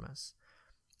can from us?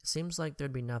 Seems like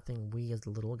there'd be nothing we as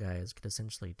the little guys could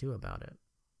essentially do about it.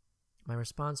 My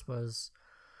response was,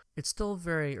 "It's still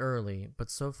very early, but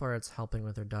so far it's helping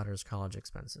with their daughter's college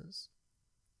expenses."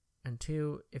 And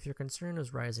 2, if your concern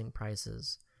is rising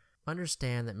prices,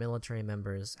 understand that military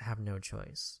members have no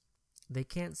choice. They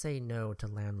can't say no to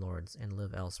landlords and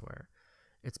live elsewhere.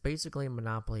 It's basically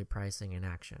monopoly pricing in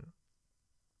action.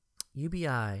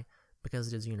 UBI,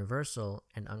 because it is universal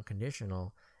and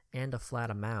unconditional and a flat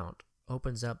amount,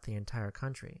 opens up the entire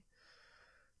country.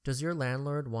 Does your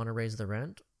landlord want to raise the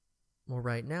rent? Well,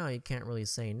 right now you can't really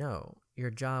say no.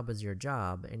 Your job is your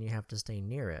job and you have to stay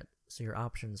near it, so your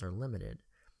options are limited.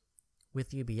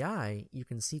 With UBI, you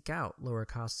can seek out lower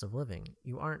costs of living.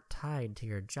 You aren't tied to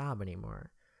your job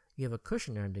anymore. You have a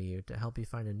cushion under you to help you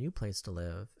find a new place to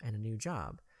live and a new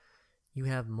job. You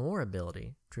have more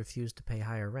ability to refuse to pay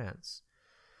higher rents.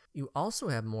 You also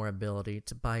have more ability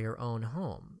to buy your own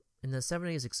home. In the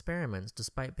 70s experiments,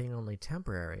 despite being only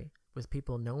temporary, with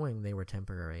people knowing they were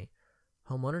temporary,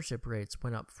 home ownership rates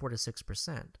went up 4 to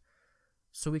 6%.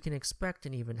 So we can expect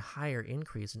an even higher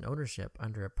increase in ownership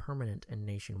under a permanent and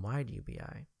nationwide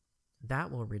UBI.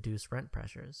 That will reduce rent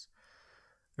pressures.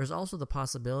 There's also the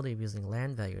possibility of using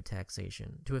land value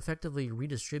taxation to effectively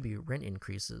redistribute rent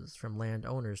increases from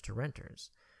landowners to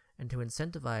renters, and to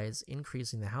incentivize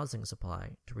increasing the housing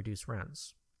supply to reduce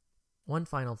rents. One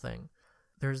final thing.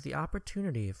 There's the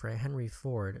opportunity for a Henry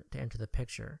Ford to enter the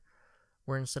picture,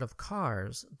 where instead of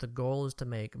cars, the goal is to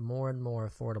make more and more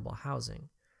affordable housing.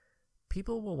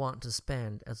 People will want to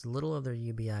spend as little of their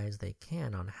UBI as they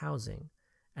can on housing,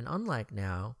 and unlike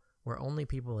now, where only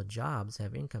people with jobs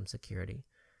have income security,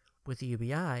 with the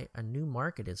UBI, a new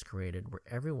market is created where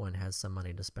everyone has some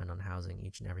money to spend on housing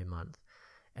each and every month,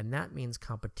 and that means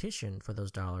competition for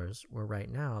those dollars where right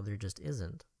now there just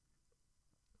isn't.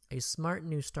 A smart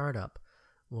new startup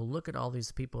will look at all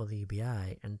these people with the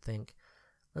UBI and think,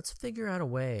 let's figure out a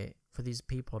way for these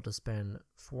people to spend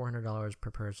 $400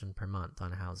 per person per month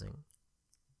on housing.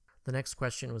 The next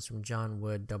question was from John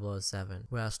Wood 007,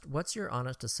 who asked, what's your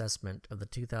honest assessment of the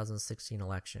 2016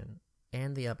 election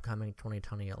and the upcoming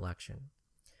 2020 election?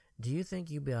 Do you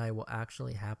think UBI will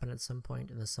actually happen at some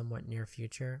point in the somewhat near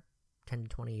future, 10 to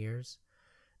 20 years?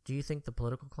 Do you think the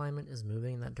political climate is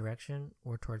moving in that direction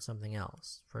or towards something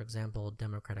else? For example,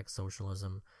 democratic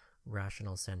socialism,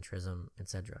 rational centrism,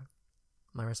 etc.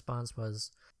 My response was,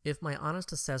 if my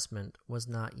honest assessment was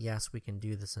not, yes, we can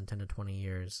do this in 10 to 20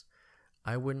 years,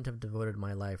 I wouldn't have devoted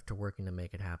my life to working to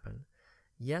make it happen.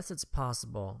 Yes, it's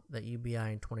possible that UBI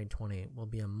in 2020 will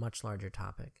be a much larger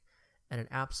topic, and it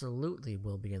absolutely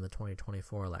will be in the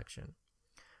 2024 election.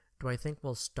 Do I think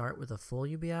we'll start with a full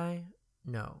UBI?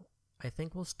 No. I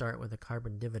think we'll start with a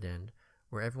carbon dividend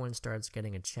where everyone starts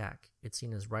getting a check. It's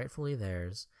seen as rightfully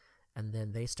theirs, and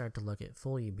then they start to look at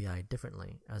full UBI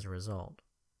differently as a result.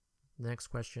 The next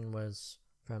question was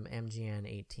from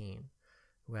MGN18,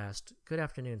 who asked, good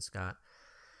afternoon, Scott.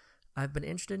 I've been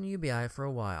interested in UBI for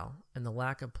a while, and the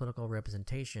lack of political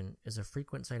representation is a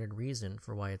frequent cited reason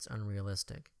for why it's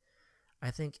unrealistic. I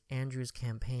think Andrew's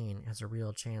campaign has a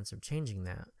real chance of changing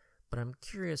that, but I'm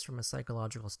curious from a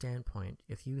psychological standpoint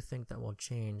if you think that will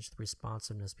change the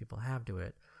responsiveness people have to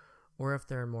it, or if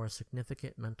there are more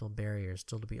significant mental barriers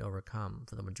still to be overcome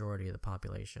for the majority of the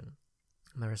population.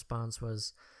 My response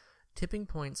was, tipping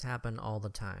points happen all the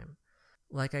time.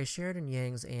 Like I shared in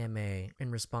Yang's AMA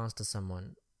in response to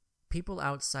someone, people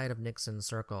outside of Nixon's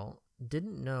circle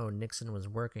didn't know Nixon was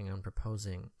working on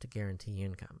proposing to guarantee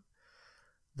income.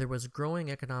 There was growing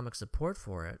economic support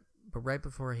for it, but right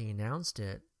before he announced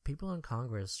it, people in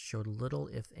Congress showed little,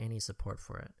 if any, support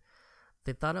for it.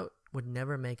 They thought it would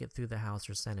never make it through the House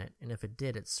or Senate, and if it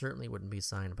did, it certainly wouldn't be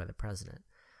signed by the president.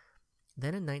 Then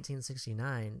in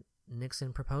 1969,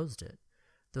 Nixon proposed it.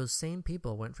 Those same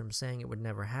people went from saying it would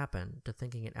never happen to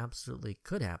thinking it absolutely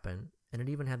could happen, and it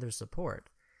even had their support.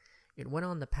 It went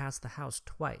on to pass the House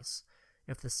twice.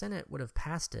 If the Senate would have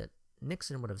passed it,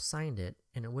 Nixon would have signed it,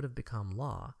 and it would have become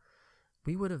law.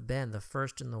 We would have been the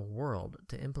first in the world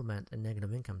to implement a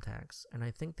negative income tax, and I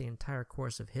think the entire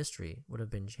course of history would have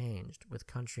been changed, with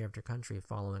country after country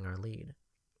following our lead.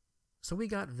 So we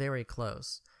got very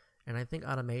close, and I think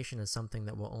automation is something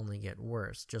that will only get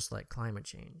worse, just like climate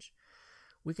change.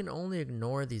 We can only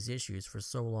ignore these issues for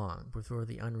so long before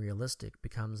the unrealistic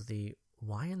becomes the,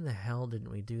 why in the hell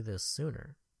didn't we do this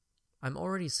sooner? I'm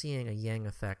already seeing a Yang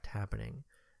effect happening,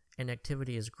 and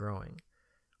activity is growing.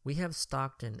 We have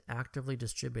Stockton actively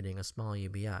distributing a small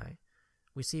UBI.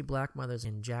 We see black mothers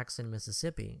in Jackson,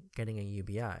 Mississippi getting a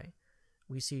UBI.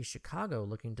 We see Chicago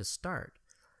looking to start.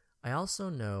 I also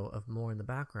know of more in the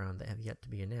background that have yet to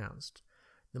be announced.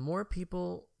 The more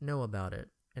people know about it,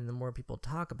 and the more people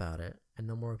talk about it, and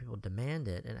the more people demand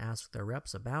it and ask their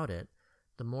reps about it,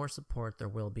 the more support there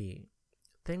will be.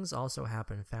 Things also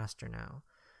happen faster now.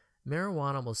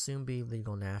 Marijuana will soon be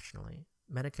legal nationally.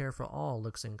 Medicare for all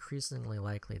looks increasingly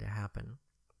likely to happen.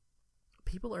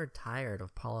 People are tired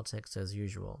of politics as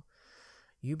usual.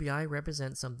 UBI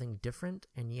represents something different,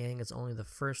 and Yang is only the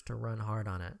first to run hard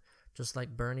on it, just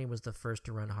like Bernie was the first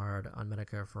to run hard on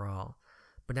Medicare for all.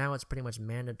 But now it's pretty much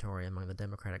mandatory among the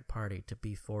Democratic Party to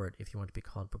be for it if you want to be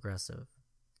called progressive.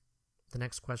 The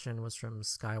next question was from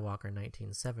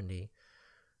Skywalker1970,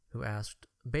 who asked,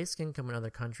 basic income in other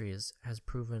countries has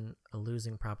proven a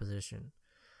losing proposition.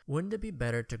 Wouldn't it be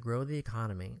better to grow the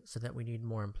economy so that we need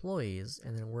more employees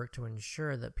and then work to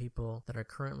ensure that people that are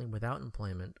currently without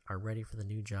employment are ready for the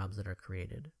new jobs that are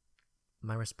created?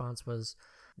 My response was,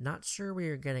 not sure where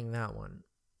you're getting that one.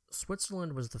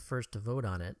 Switzerland was the first to vote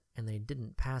on it, and they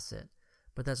didn't pass it,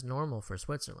 but that's normal for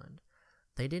Switzerland.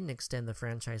 They didn't extend the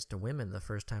franchise to women the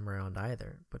first time around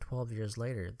either, but 12 years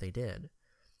later they did.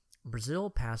 Brazil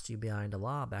passed UBI into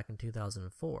law back in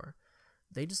 2004.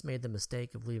 They just made the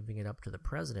mistake of leaving it up to the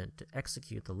president to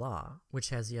execute the law, which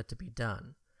has yet to be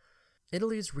done.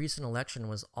 Italy's recent election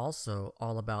was also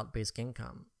all about basic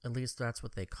income, at least that's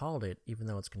what they called it, even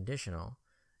though it's conditional,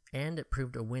 and it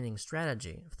proved a winning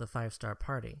strategy for the five-star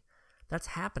party. That's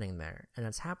happening there, and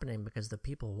it's happening because the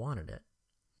people wanted it.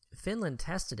 Finland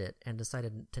tested it and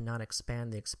decided to not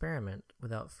expand the experiment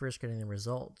without first getting the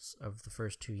results of the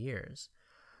first 2 years.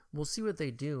 We'll see what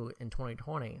they do in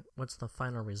 2020 once the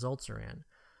final results are in.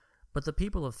 But the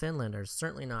people of Finland are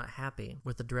certainly not happy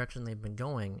with the direction they've been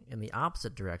going in the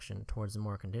opposite direction towards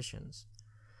more conditions.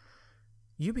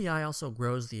 UBI also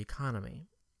grows the economy.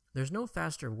 There's no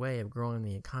faster way of growing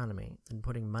the economy than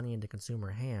putting money into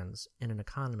consumer hands in an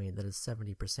economy that is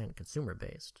 70%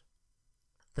 consumer-based.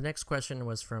 The next question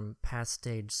was from Past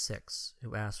Stage 6,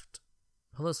 who asked,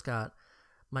 hello Scott,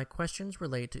 my questions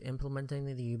relate to implementing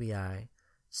the UBI,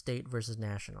 state versus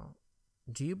national.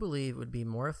 Do you believe it would be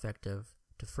more effective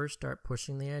to first start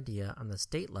pushing the idea on the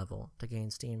state level to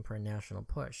gain steam for a national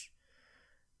push?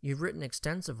 You've written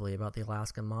extensively about the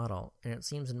Alaska model, and it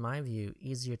seems in my view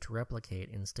easier to replicate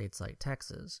in states like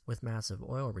Texas, with massive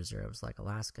oil reserves like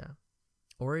Alaska.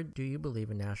 Or do you believe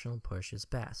a national push is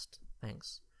best?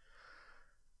 Thanks.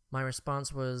 My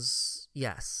response was,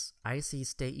 yes, I see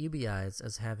state UBIs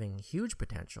as having huge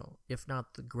potential, if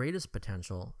not the greatest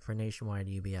potential, for nationwide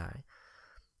UBI.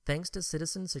 Thanks to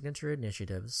citizen signature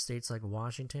initiatives, states like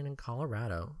Washington and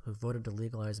Colorado, who voted to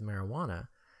legalize marijuana,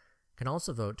 can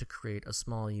also vote to create a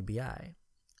small UBI.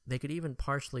 They could even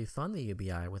partially fund the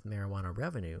UBI with marijuana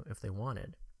revenue if they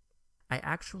wanted. I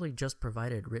actually just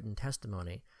provided written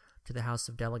testimony to the House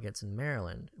of Delegates in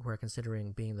Maryland, who are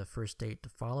considering being the first state to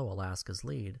follow Alaska's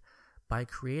lead by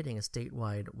creating a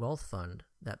statewide wealth fund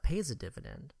that pays a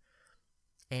dividend.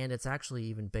 And it's actually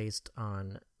even based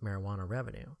on marijuana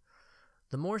revenue.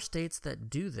 The more states that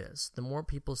do this, the more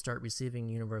people start receiving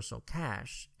universal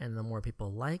cash, and the more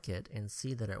people like it and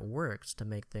see that it works to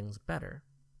make things better.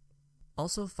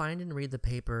 Also, find and read the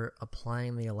paper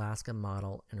Applying the Alaska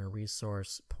Model in a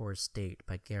Resource-Poor State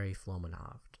by Gary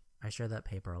Flomanhoft. I share that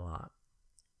paper a lot.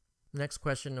 The next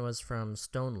question was from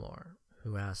Stonelore,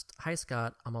 who asked, hi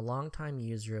Scott, I'm a longtime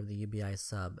user of the UBI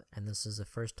sub, and this is a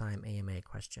first-time AMA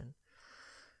question.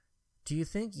 Do you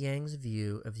think Yang's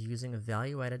view of using a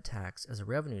value-added tax as a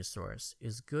revenue source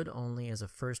is good only as a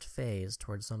first phase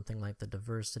towards something like the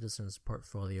diverse citizens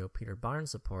portfolio Peter Barnes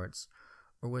supports,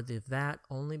 or would the VAT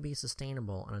only be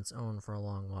sustainable on its own for a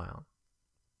long while?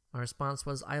 My response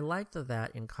was, I like the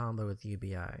VAT in combo with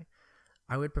UBI.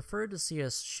 I would prefer to see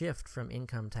us shift from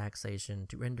income taxation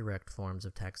to indirect forms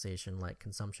of taxation like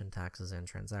consumption taxes and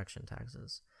transaction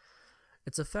taxes.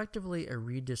 It's effectively a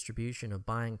redistribution of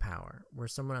buying power, where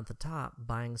someone at the top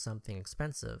buying something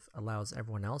expensive allows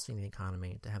everyone else in the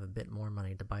economy to have a bit more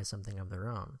money to buy something of their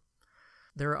own.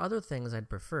 There are other things I'd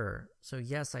prefer, so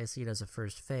yes, I see it as a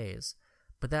first phase,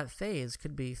 but that phase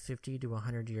could be 50 to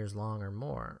 100 years long or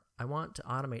more. I want to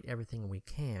automate everything we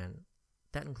can.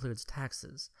 That includes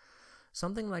taxes.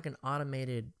 Something like an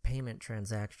automated payment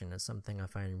transaction is something I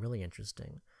find really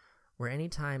interesting, where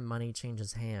anytime money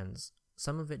changes hands,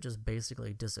 some of it just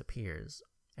basically disappears,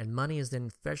 and money is then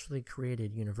freshly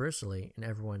created universally in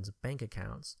everyone's bank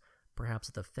accounts, perhaps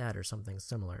at the Fed or something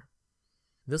similar.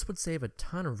 This would save a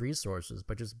ton of resources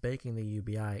by just baking the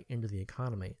UBI into the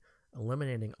economy,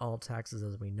 eliminating all taxes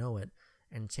as we know it,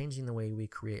 and changing the way we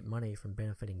create money from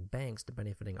benefiting banks to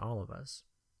benefiting all of us.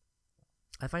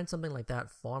 I find something like that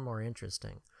far more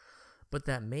interesting, but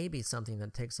that may be something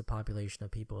that takes a population of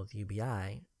people with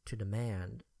UBI to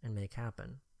demand and make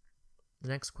happen. The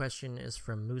next question is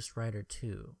from Moose Rider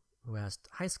 2, who asked,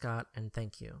 hi Scott, and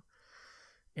thank you.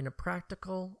 In a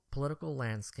practical political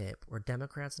landscape where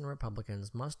Democrats and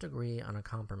Republicans must agree on a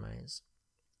compromise,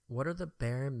 what are the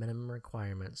bare minimum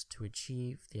requirements to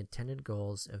achieve the intended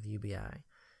goals of UBI?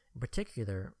 In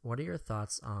particular, what are your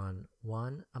thoughts on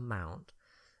 1. Amount?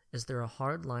 Is there a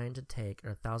hard line to take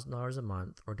at $1,000 a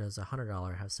month, or does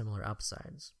 $100 have similar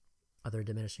upsides? Are there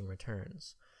diminishing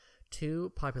returns?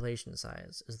 2. Population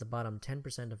size. Is the bottom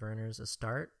 10% of earners a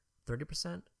start?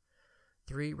 30%?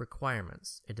 3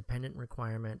 requirements, a dependent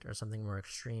requirement or something more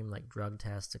extreme like drug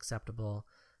tests acceptable.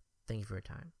 Thank you for your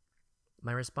time.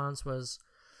 My response was,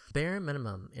 bare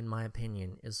minimum, in my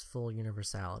opinion, is full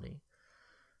universality.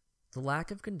 The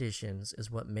lack of conditions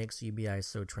is what makes UBI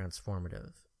so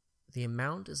transformative. The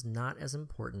amount is not as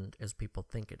important as people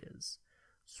think it is,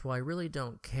 so I really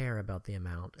don't care about the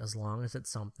amount as long as it's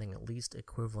something at least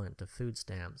equivalent to food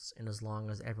stamps and as long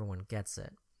as everyone gets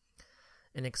it.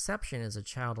 An exception is a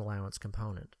child allowance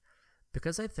component.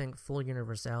 Because I think full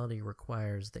universality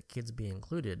requires that kids be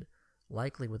included,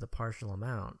 likely with a partial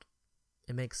amount,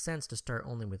 it makes sense to start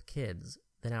only with kids,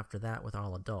 then after that with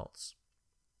all adults.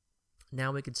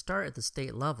 Now we could start at the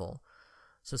state level,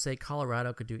 so say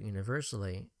Colorado could do it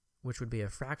universally, which would be a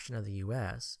fraction of the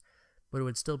US, but it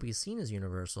would still be seen as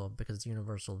universal because it's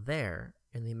universal there,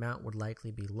 and the amount would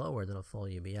likely be lower than a full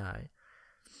UBI.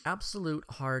 Absolute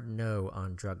hard no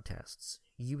on drug tests.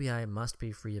 UBI must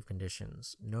be free of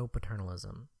conditions, no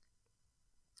paternalism.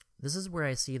 This is where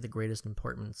I see the greatest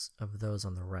importance of those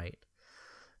on the right.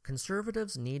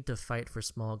 Conservatives need to fight for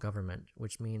small government,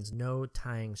 which means no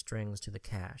tying strings to the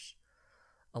cash.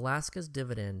 Alaska's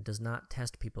dividend does not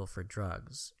test people for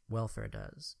drugs. Welfare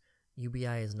does.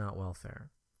 UBI is not welfare.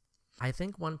 I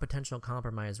think one potential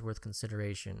compromise worth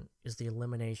consideration is the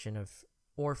elimination of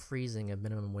or freezing of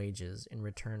minimum wages in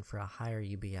return for a higher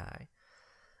UBI.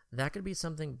 That could be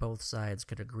something both sides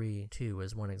could agree to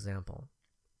as one example.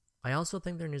 I also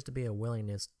think there needs to be a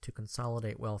willingness to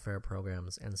consolidate welfare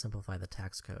programs and simplify the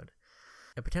tax code.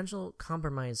 A potential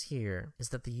compromise here is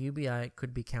that the UBI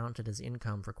could be counted as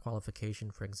income for qualification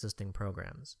for existing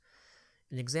programs.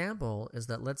 An example is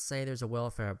that let's say there's a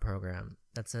welfare program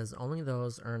that says only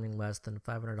those earning less than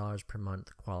 $500 per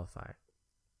month qualify.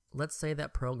 Let's say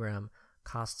that program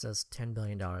costs us $10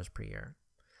 billion per year.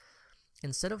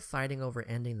 Instead of fighting over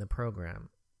ending the program,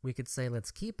 we could say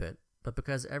let's keep it, but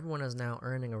because everyone is now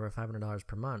earning over $500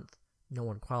 per month, no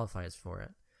one qualifies for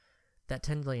it. That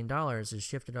 $10 billion is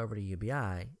shifted over to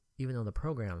UBI, even though the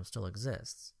program still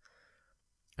exists.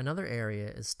 Another area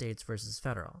is states versus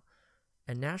federal.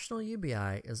 A national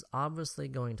UBI is obviously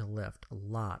going to lift a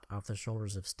lot off the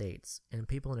shoulders of states, and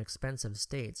people in expensive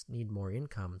states need more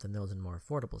income than those in more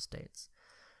affordable states.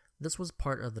 This was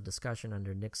part of the discussion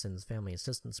under Nixon's Family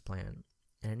Assistance Plan,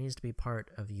 and it needs to be part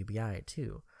of UBI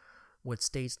too. What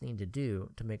states need to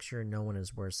do to make sure no one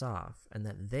is worse off, and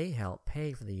that they help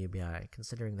pay for the UBI,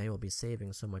 considering they will be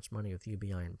saving so much money with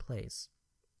UBI in place.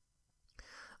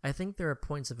 I think there are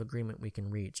points of agreement we can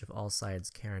reach if all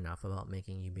sides care enough about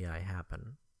making UBI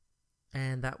happen.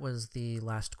 And that was the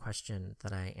last question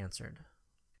that I answered.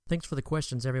 Thanks for the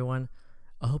questions, everyone.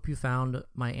 I hope you found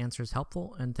my answers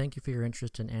helpful, and thank you for your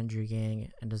interest in Andrew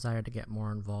Yang and desire to get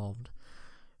more involved.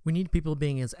 We need people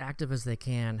being as active as they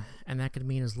can, and that could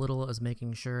mean as little as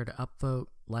making sure to upvote,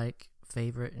 like,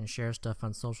 favorite, and share stuff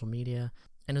on social media,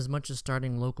 and as much as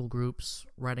starting local groups,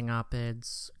 writing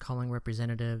op-eds, calling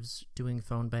representatives, doing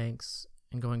phone banks,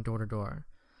 and going door to door.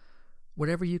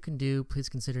 Whatever you can do, please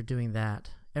consider doing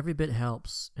that. Every bit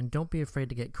helps, and don't be afraid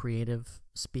to get creative,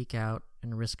 speak out,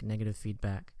 and risk negative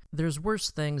feedback. There's worse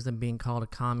things than being called a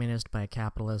communist by a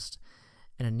capitalist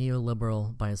and a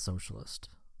neoliberal by a socialist.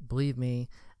 Believe me,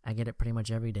 I get it pretty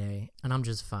much every day, and I'm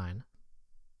just fine.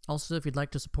 Also, if you'd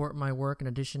like to support my work in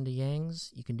addition to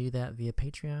Yang's, you can do that via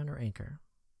Patreon or Anchor.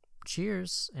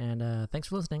 Cheers, and thanks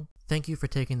for listening. Thank you for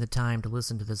taking the time to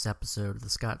listen to this episode of the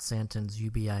Scott Santon's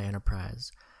UBI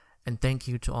Enterprise, and thank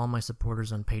you to all my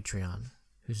supporters on Patreon,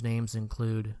 whose names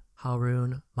include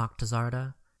Haroon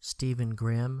Mokhtazarda, Stephen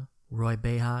Grimm, Roy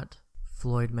Behat,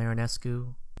 Floyd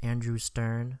Marinescu, Andrew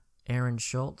Stern, Aaron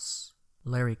Schultz,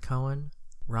 Larry Cohen,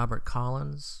 Robert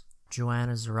Collins,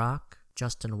 Joanna Zarak,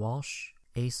 Justin Walsh,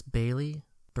 Ace Bailey,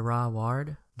 Dara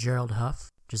Ward, Gerald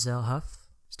Huff, Giselle Huff,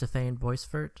 Stefan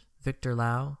Boisfert, Victor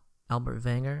Lau, Albert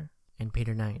Wenger, and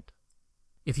Peter Knight.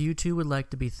 If you too would like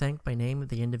to be thanked by name at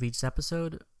the end of each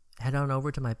episode, head on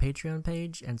over to my Patreon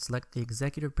page and select the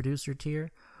executive producer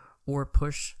tier, or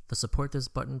push the Support This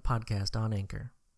Button podcast on Anchor.